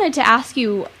 I wanted to ask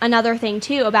you another thing,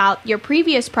 too, about your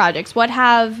previous projects. What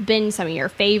have been some of your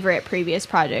favorite previous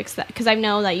projects? Because I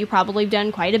know that you probably have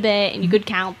done quite a bit, and you could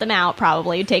count them out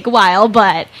probably. It'd take a while,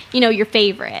 but, your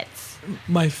favorites.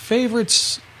 My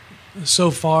favorites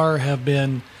so far have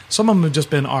been, some of them have just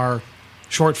been our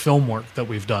short film work that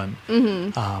we've done.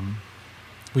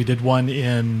 We did one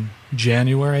in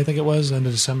January, I think it was, end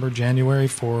of December, January,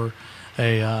 for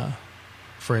a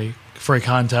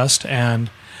contest, and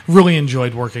really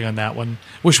enjoyed working on that one.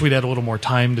 Wish we'd had a little more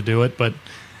time to do it, but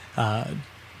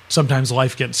sometimes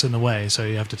life gets in the way, so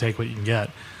you have to take what you can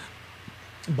get.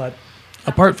 But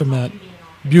apart from that,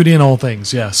 Beauty in All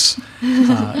Things, yes,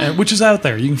 which is out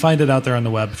there. You can find it out there on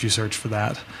the web if you search for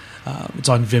that. It's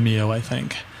on Vimeo, I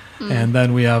think. And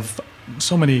then we have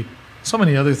so many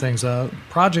other things.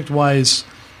 Project-wise,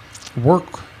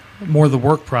 the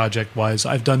work project-wise,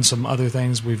 I've done some other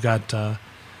things. We've got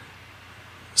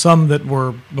some that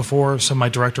were before, some of my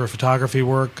director of photography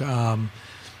work.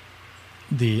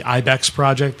 The IBEX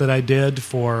project that I did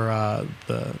for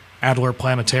the Adler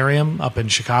Planetarium up in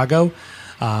Chicago.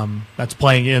 That's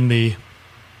playing in the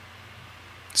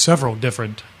several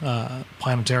different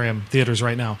planetarium theaters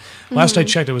right now. Last I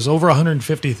checked, it was over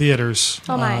 150 theaters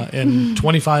in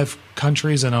 25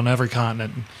 countries and on every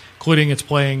continent, including it's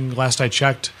playing, last I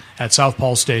checked, at South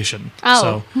Pole Station.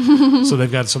 Oh. So they've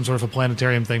got some sort of a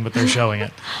planetarium thing, but they're showing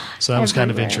it. So that was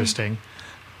kind of interesting.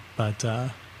 But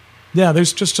yeah,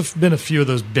 there's just been a few of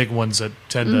those big ones that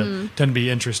tend to be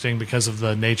interesting because of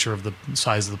the nature of the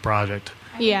size of the project.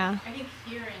 Yeah. I think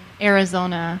here in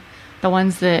Arizona, the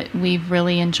ones that we've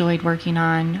really enjoyed working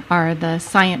on are the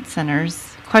science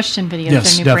centers, question videos, Yes,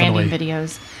 and new definitely. branding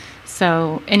videos.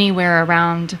 So anywhere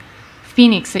around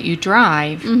Phoenix that you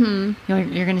drive, you're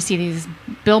going to see these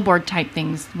billboard type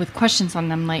things with questions on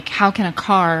them, like how can a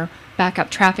car back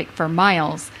up traffic for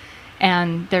miles?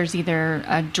 And there's either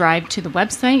a drive to the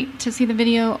website to see the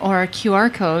video or a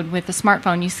QR code with a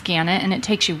smartphone. You scan it, and it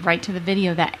takes you right to the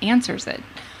video that answers it.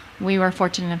 We were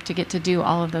fortunate enough to get to do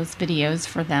all of those videos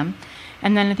for them.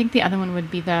 And then I think the other one would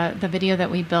be the video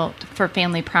that we built for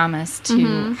Family Promise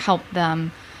to help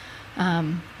them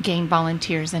gain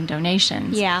volunteers and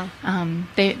donations. Yeah.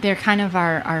 They're kind of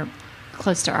our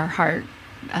close to our heart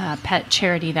pet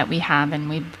charity that we have, and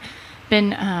we've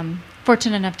been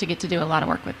fortunate enough to get to do a lot of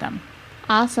work with them.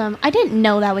 Awesome. I didn't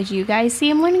know that was you guys. See,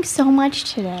 I'm learning so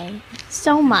much today.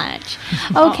 So much.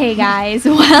 Okay, guys.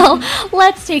 Well,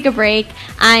 let's take a break.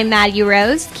 I'm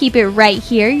MaddieRose. Keep it right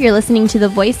here. You're listening to the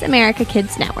Voice America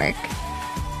Kids Network.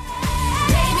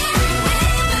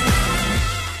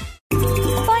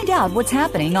 Find out what's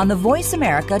happening on the Voice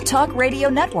America Talk Radio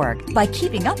Network by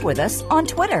keeping up with us on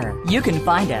Twitter. You can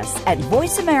find us at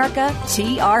Voice America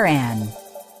TRN.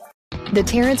 The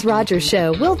Terrence Rogers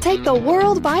Show will take the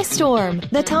world by storm.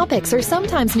 The topics are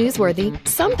sometimes newsworthy,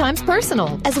 sometimes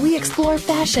personal, as we explore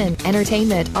fashion,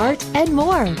 entertainment, art, and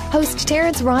more. Host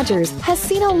Terrence Rogers has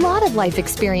seen a lot of life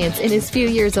experience in his few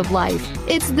years of life.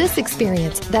 It's this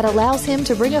experience that allows him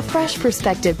to bring a fresh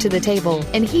perspective to the table,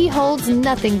 and he holds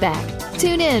nothing back.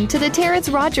 Tune in to The Terrence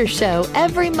Rogers Show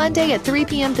every Monday at 3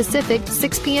 p.m. Pacific,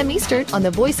 6 p.m. Eastern on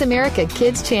the Voice America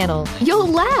Kids channel. You'll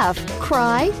laugh,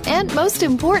 cry, and most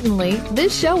importantly,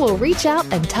 this show will reach out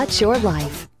and touch your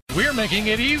life. We're making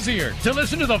it easier to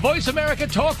listen to the Voice America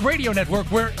Talk Radio Network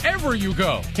wherever you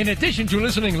go. In addition to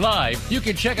listening live, you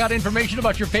can check out information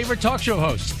about your favorite talk show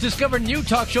hosts, discover new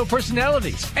talk show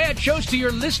personalities, add shows to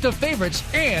your list of favorites,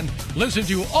 and listen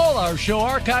to all our show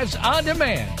archives on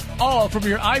demand. All from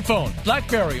your iPhone,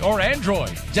 BlackBerry, or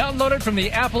Android. Download it from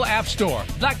the Apple App Store,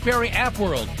 BlackBerry App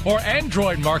World, or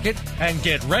Android Market, and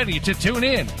get ready to tune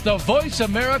in. The Voice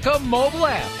America mobile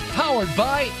app, powered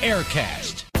by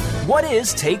Aircast. What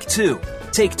is Take Two?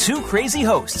 Take two crazy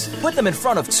hosts, put them in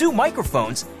front of two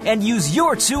microphones, and use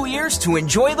your 2 ears to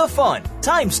enjoy the fun,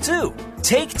 times 2.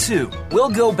 Take Two. We'll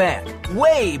go back,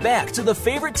 way back to the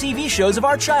favorite TV shows of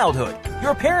our childhood,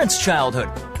 your parents' childhood.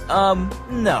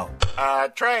 No.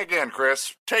 Try again,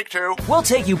 Chris. Take 2. We'll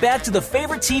take you back to the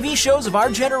favorite TV shows of our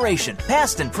generation,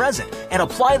 past and present, and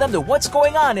apply them to what's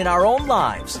going on in our own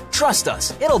lives. Trust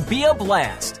us, it'll be a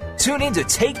blast. Tune in to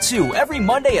Take Two every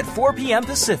Monday at 4 p.m.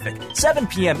 Pacific, 7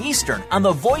 p.m. Eastern on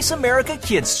the Voice America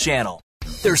Kids channel.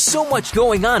 There's so much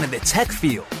going on in the tech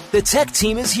field. The tech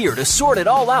team is here to sort it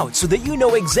all out so that you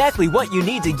know exactly what you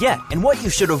need to get and what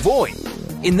you should avoid.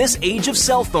 In this age of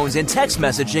cell phones and text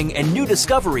messaging and new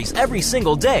discoveries every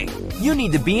single day, you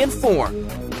need to be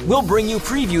informed. We'll bring you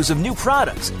previews of new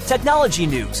products, technology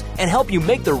news, and help you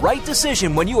make the right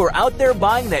decision when you are out there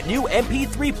buying that new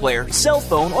MP3 player, cell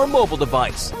phone, or mobile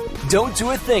device. Don't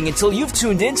do a thing until you've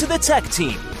tuned in to the Tech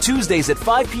Team, Tuesdays at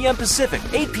 5 p.m. Pacific,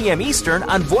 8 p.m. Eastern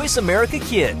on Voice America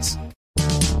Kids.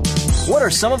 What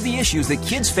are some of the issues that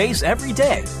kids face every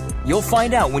day? You'll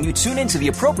find out when you tune into the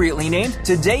appropriately named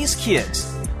Today's Kids.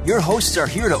 Your hosts are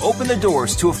here to open the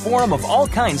doors to a forum of all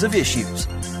kinds of issues.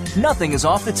 Nothing is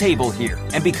off the table here,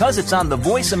 and because it's on the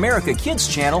Voice America Kids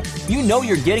channel, you know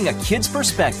you're getting a kid's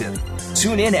perspective.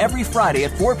 Tune in every Friday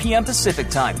at 4 p.m. Pacific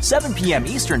Time, 7 p.m.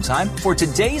 Eastern Time for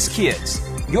Today's Kids.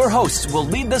 Your hosts will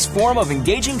lead this forum of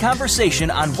engaging conversation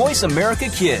on Voice America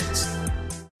Kids.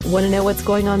 Want to know what's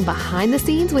going on behind the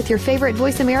scenes with your favorite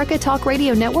Voice America Talk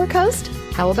Radio Network host?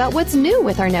 How about what's new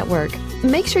with our network?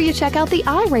 Make sure you check out the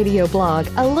iRadio blog,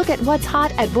 a look at what's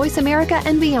hot at Voice America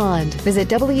and beyond. Visit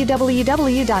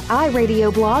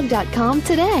www.iradioblog.com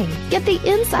today. Get the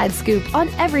inside scoop on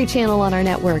every channel on our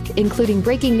network, including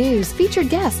breaking news, featured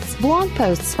guests, blog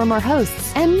posts from our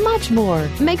hosts, and much more.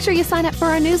 Make sure you sign up for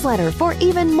our newsletter for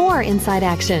even more inside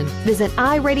action. Visit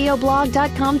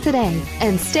iradioblog.com today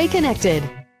and stay connected.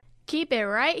 Keep it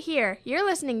right here. You're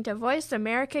listening to Voice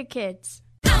America Kids.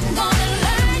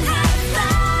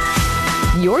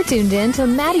 You're tuned in to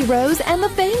Maddie Rose and the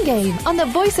Fame Game on the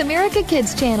Voice America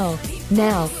Kids channel.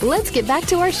 Now, let's get back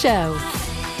to our show.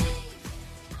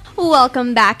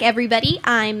 Welcome back, everybody.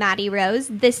 I'm Maddie Rose.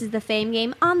 This is the Fame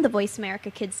Game on the Voice America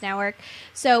Kids Network.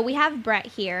 So we have Brett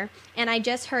here, and I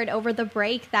just heard over the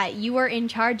break that you were in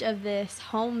charge of this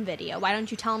home video. Why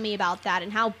don't you tell me about that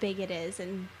and how big it is?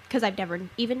 And because I've never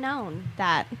even known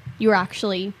that you were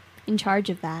actually in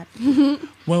charge of that.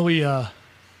 Well, we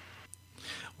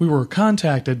were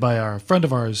contacted by a friend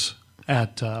of ours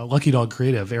at Lucky Dog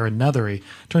Creative, Erin Nethery.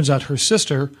 Turns out her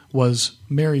sister was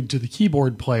married to the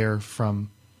keyboard player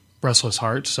from Restless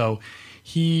Heart, so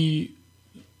he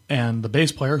and the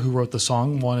bass player who wrote the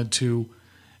song wanted to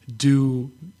do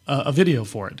a video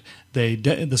for it.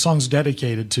 The song's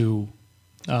dedicated to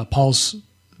Paul's,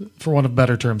 for want of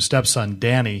better terms, stepson,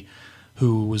 Danny,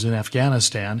 who was in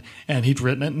Afghanistan, and he'd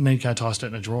written it, and they kind of tossed it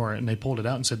in a drawer, and they pulled it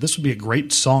out and said, this would be a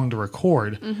great song to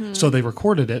record. Mm-hmm. So they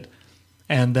recorded it,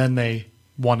 and then they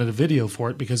wanted a video for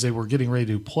it because they were getting ready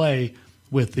to play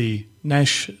with the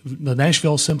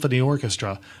Nashville Symphony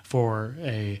Orchestra for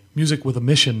a Music with a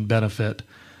Mission benefit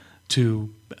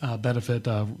to benefit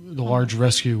the large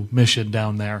rescue mission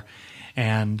down there.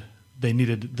 And they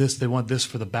needed this. They want this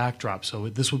for the backdrop. So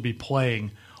this would be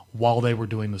playing while they were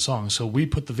doing the song. So we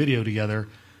put the video together,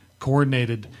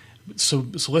 coordinated,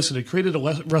 solicited, created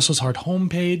a Restless Heart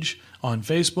homepage on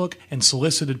Facebook, and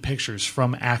solicited pictures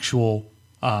from actual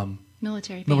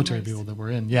military people that were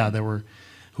in. Yeah,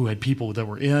 who had people that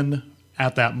were in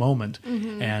at that moment,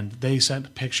 mm-hmm. and they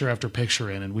sent picture after picture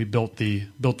in, and we built the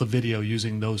video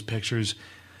using those pictures,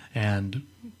 and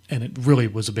it really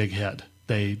was a big hit.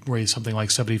 They raised something like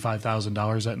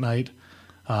 $75,000 that night,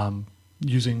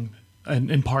 using.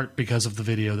 And in part because of the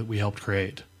video that we helped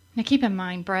create. Now, keep in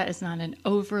mind, Brett is not an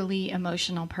overly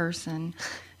emotional person.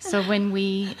 So when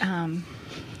we that's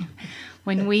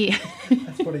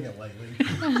putting it lightly.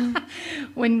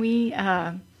 when we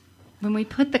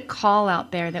put the call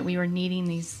out there that we were needing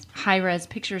these high-res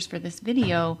pictures for this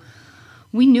video,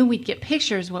 we knew we'd get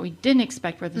pictures. What we didn't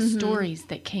expect were the mm-hmm. stories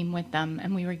that came with them,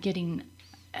 and we were getting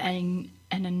an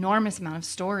enormous amount of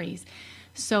stories.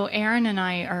 So Erin and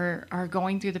I are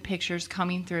going through the pictures,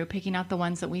 coming through, picking out the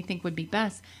ones that we think would be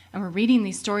best, and we're reading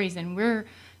these stories, and we're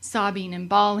sobbing and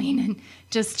bawling and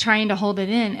just trying to hold it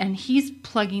in, and he's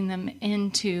plugging them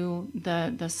into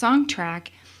the song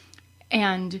track,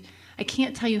 and I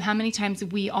can't tell you how many times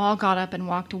we all got up and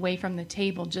walked away from the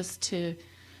table just to,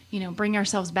 bring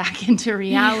ourselves back into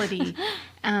reality,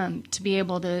 to be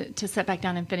able to sit back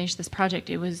down and finish this project.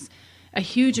 It was a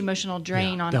huge emotional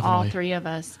drain on definitely. All three of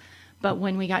us. But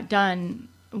when we got done,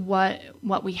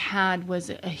 what we had was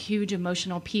a huge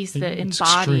emotional piece that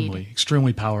embodied.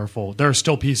 Extremely powerful. There are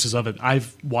still pieces of it.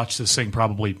 I've watched this thing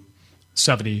probably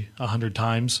 70, 100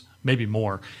 times, maybe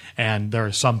more. And there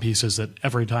are some pieces that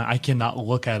every time I cannot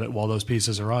look at it while those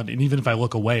pieces are on. And even if I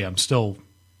look away, I'm still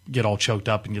get all choked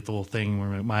up and get the little thing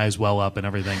where my eyes well up and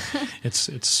everything.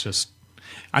 It's just.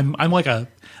 I'm kind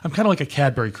of like a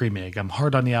Cadbury cream egg. I'm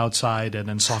hard on the outside and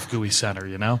then soft gooey center,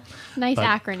 Nice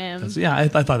acronym. Yeah, I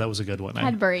thought that was a good one.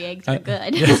 Cadbury eggs are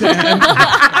good.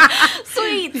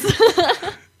 Sweets.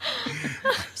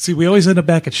 See, we always end up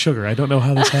back at sugar. I don't know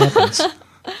how this happens.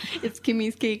 It's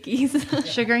Kimmie's Cakies.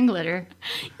 Sugar and glitter.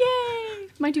 Yay!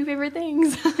 My two favorite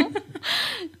things.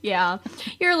 Yeah.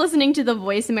 You're listening to the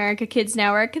Voice America Kids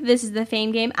Network. This is the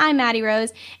Fame Game. I'm Maddie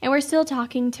Rose, and we're still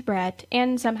talking to Brett.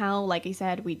 And somehow, like I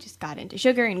said, we just got into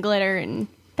sugar and glitter, and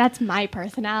that's my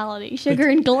personality, sugar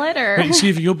and glitter. Right, see,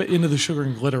 if you go into the sugar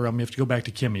and glitter, you have to go back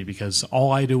to Kimmie, because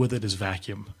all I do with it is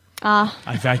vacuum.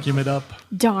 I vacuum it up.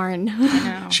 Darn.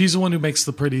 I know. She's the one who makes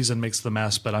the pretties and makes the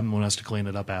mess, but I'm the one who has to clean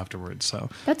it up afterwards. So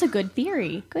that's a good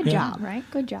theory. Good job, right?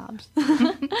 Good jobs.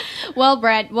 Well,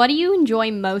 Brett, what do you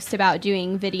enjoy most about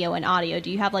doing video and audio?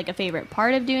 Do you have like a favorite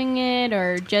part of doing it,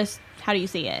 or just how do you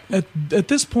see it? At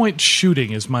this point,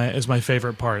 shooting is my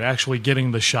favorite part. Actually,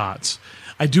 getting the shots.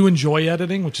 I do enjoy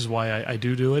editing, which is why I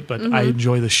do it, but I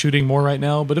enjoy the shooting more right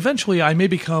now. But eventually I may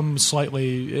become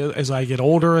slightly, as I get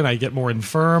older and I get more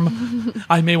infirm,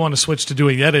 I may want to switch to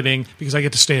doing editing because I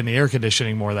get to stay in the air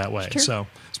conditioning more that way. So,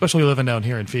 especially living down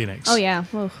here in Phoenix. Oh, yeah.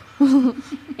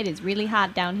 It is really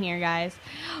hot down here, guys.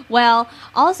 Well,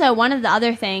 also, one of the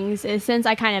other things is, since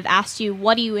I kind of asked you,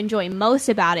 what do you enjoy most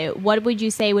about it, what would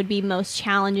you say would be most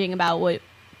challenging about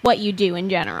what you do in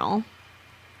general?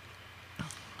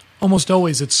 Almost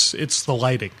always it's the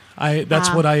lighting. That's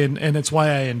what and it's why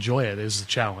I enjoy it, is the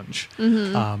challenge.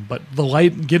 But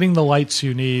getting the lights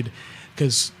you need,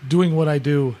 because doing what I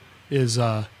do is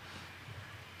a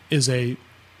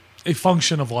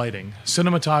function of lighting.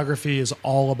 Cinematography is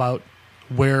all about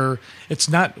it's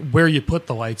not where you put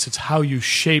the lights, it's how you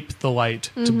shape the light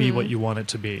to be what you want it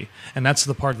to be. And that's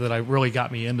the part that really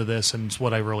got me into this, and it's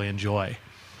what I really enjoy.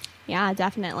 Yeah,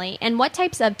 definitely. And what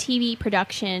types of TV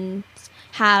productions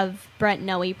have Brett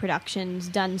Noe Productions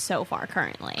done so far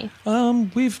currently?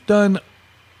 We've done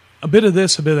a bit of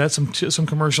this, a bit of that, some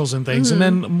commercials and things. And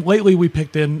then lately we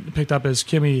picked up, as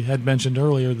Kimmie had mentioned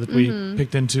earlier, that we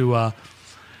picked into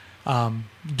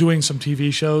doing some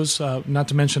TV shows. Not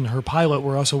to mention her pilot,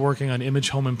 we're also working on Image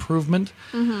Home Improvement,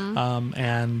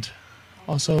 and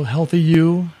also Healthy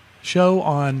You show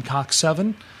on Cox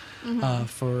 7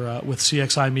 with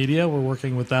CXI Media. We're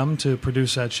working with them to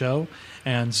produce that show,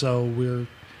 and so we're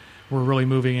really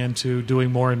moving into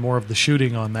doing more and more of the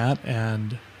shooting on that.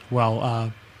 And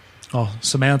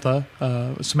Samantha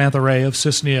Ray of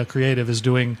Cisnea Creative is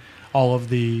doing all of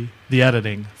the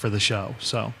editing for the show.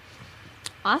 So.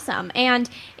 Awesome. And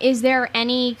is there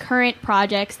any current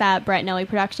projects that Brett Noe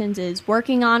Productions is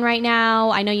working on right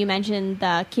now? I know you mentioned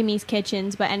the Kimmie's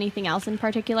Kitchens, but anything else in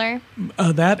particular?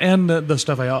 That and the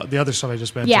other stuff I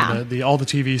just mentioned, all the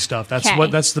TV stuff.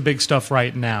 That's the big stuff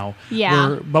right now.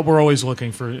 Yeah. But we're always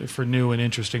looking for new and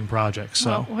interesting projects.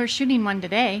 So we're shooting one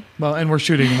today. Well, and we're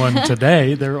shooting one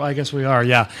today. I guess we are.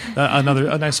 Yeah, a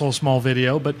nice little small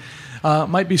video, but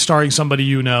might be starring somebody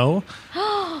you know.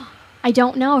 I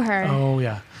don't know her. Oh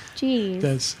yeah,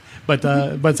 jeez. But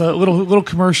it's a little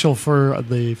commercial for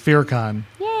the FearCon.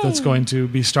 Yay. That's going to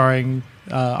be starring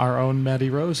our own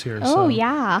MaddieRose here. Oh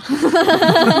yeah,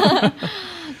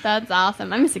 that's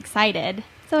awesome. I'm just excited,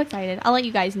 so excited. I'll let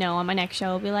you guys know on my next show.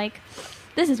 I'll be like,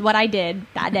 this is what I did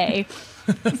that day.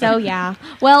 So yeah.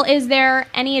 Well, is there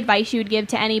any advice you would give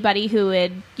to anybody who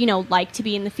would like to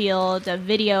be in the field of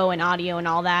video and audio and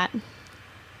all that?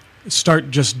 Start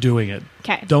just doing it.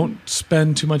 Okay. Don't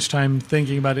spend too much time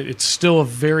thinking about it. It's still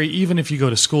even if you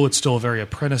go to school, it's still a very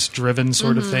apprentice-driven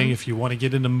sort of thing. If you want to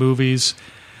get into movies,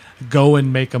 go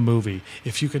and make a movie.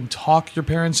 If you can talk your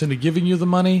parents into giving you the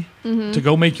money to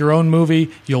go make your own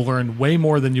movie, you'll learn way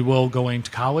more than you will going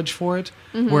to college for it,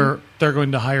 where they're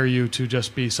going to hire you to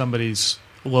just be somebody's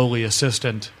lowly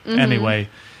assistant anyway,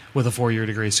 with a 4-year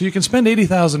degree. So you can spend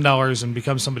 $80,000 and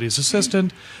become somebody's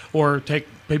assistant, or take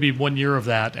maybe 1 year of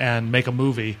that and make a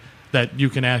movie that you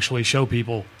can actually show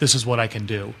people, this is what I can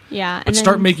do. Yeah. But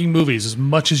start making movies as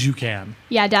much as you can.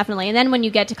 Yeah, definitely. And then when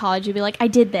you get to college, you'll be like, I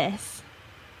did this.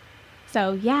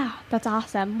 So yeah, that's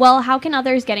awesome. Well, how can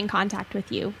others get in contact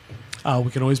with you?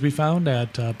 We can always be found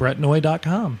at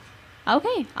brettnoe.com.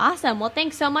 Okay, awesome. Well,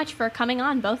 thanks so much for coming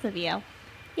on, both of you.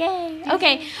 Yay.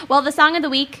 Okay. Well, the song of the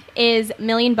week is $1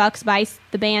 Million by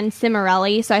the band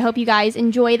Cimarelli. So I hope you guys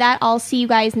enjoy that. I'll see you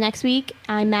guys next week.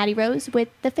 I'm MaddieRose with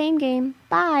The Fame Game.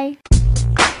 Bye.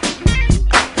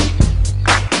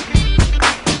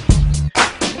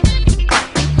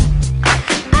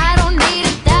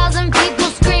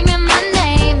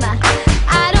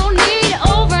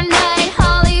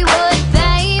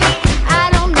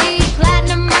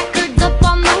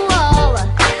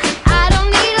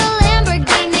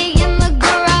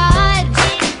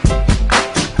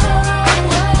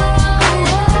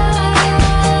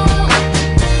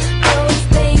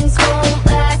 Things won't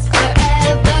last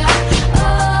forever.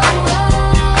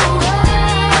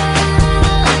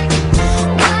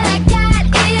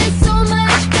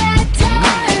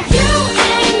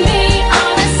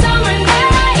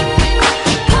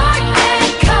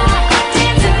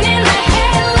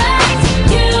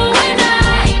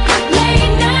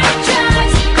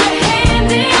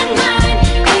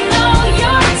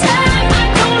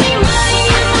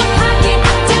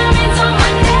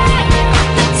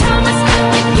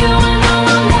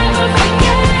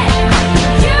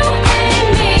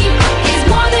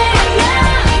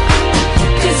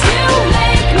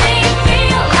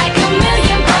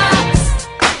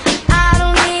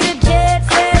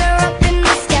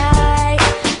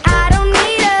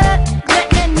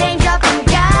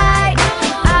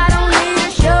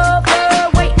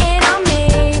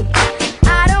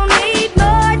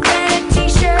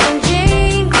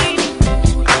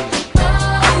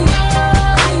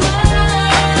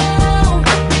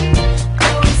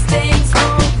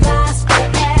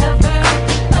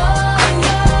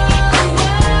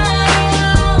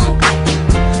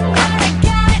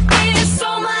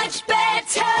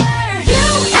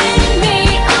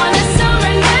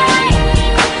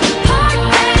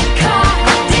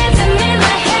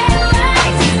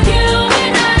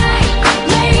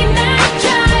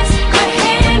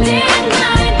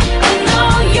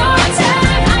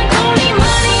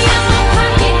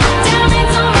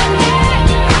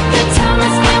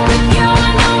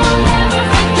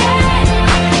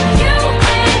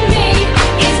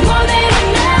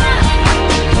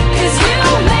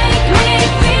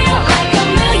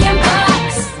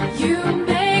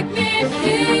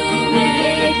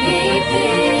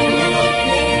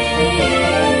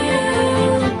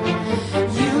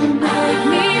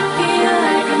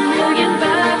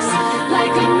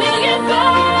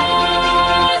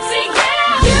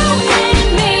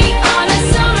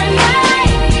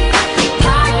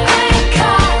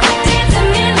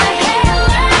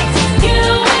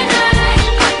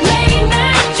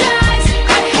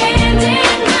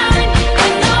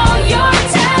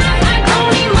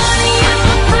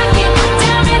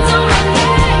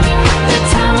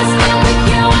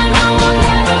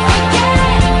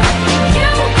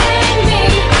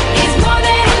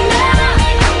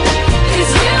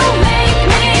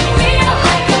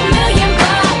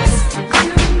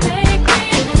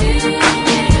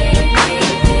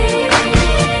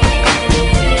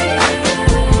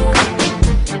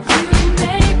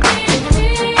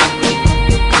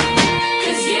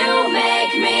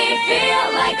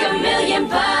 like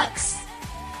 $1,000,000.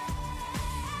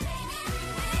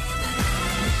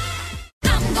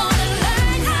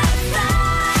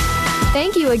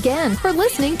 Thank you again for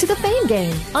listening to the Fame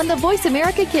Game on the Voice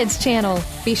America Kids channel.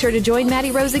 Be sure to join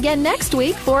Maddie Rose again next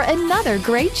week for another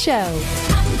great show.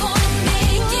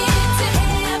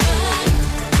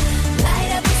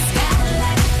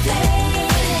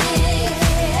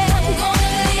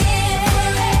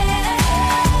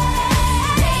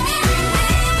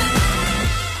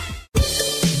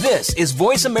 This is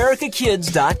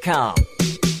VoiceAmericaKids.com.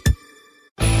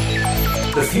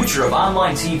 The future of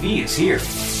online TV is here.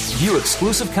 View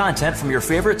exclusive content from your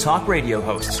favorite talk radio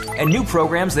hosts and new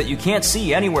programs that you can't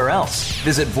see anywhere else.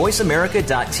 Visit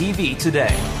VoiceAmerica.tv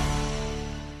today.